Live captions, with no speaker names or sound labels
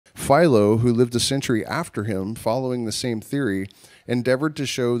Philo, who lived a century after him, following the same theory, endeavored to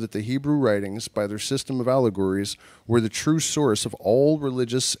show that the Hebrew writings, by their system of allegories, were the true source of all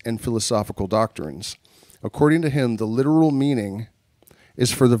religious and philosophical doctrines. According to him, the literal meaning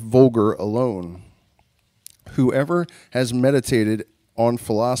is for the vulgar alone. Whoever has meditated on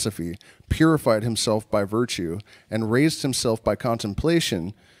philosophy, purified himself by virtue, and raised himself by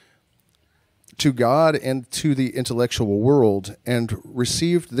contemplation to God and to the intellectual world, and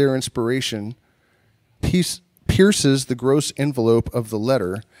received their inspiration, pierces the gross envelope of the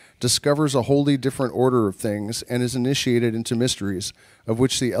letter, discovers a wholly different order of things, and is initiated into mysteries, of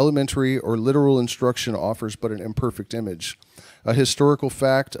which the elementary or literal instruction offers but an imperfect image. A historical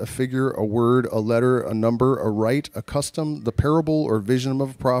fact, a figure, a word, a letter, a number, a rite, a custom, the parable or vision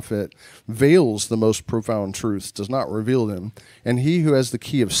of a prophet veils the most profound truths, does not reveal them, and he who has the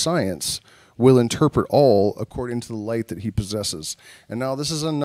key of science will interpret all according to the light that he possesses. And now this is another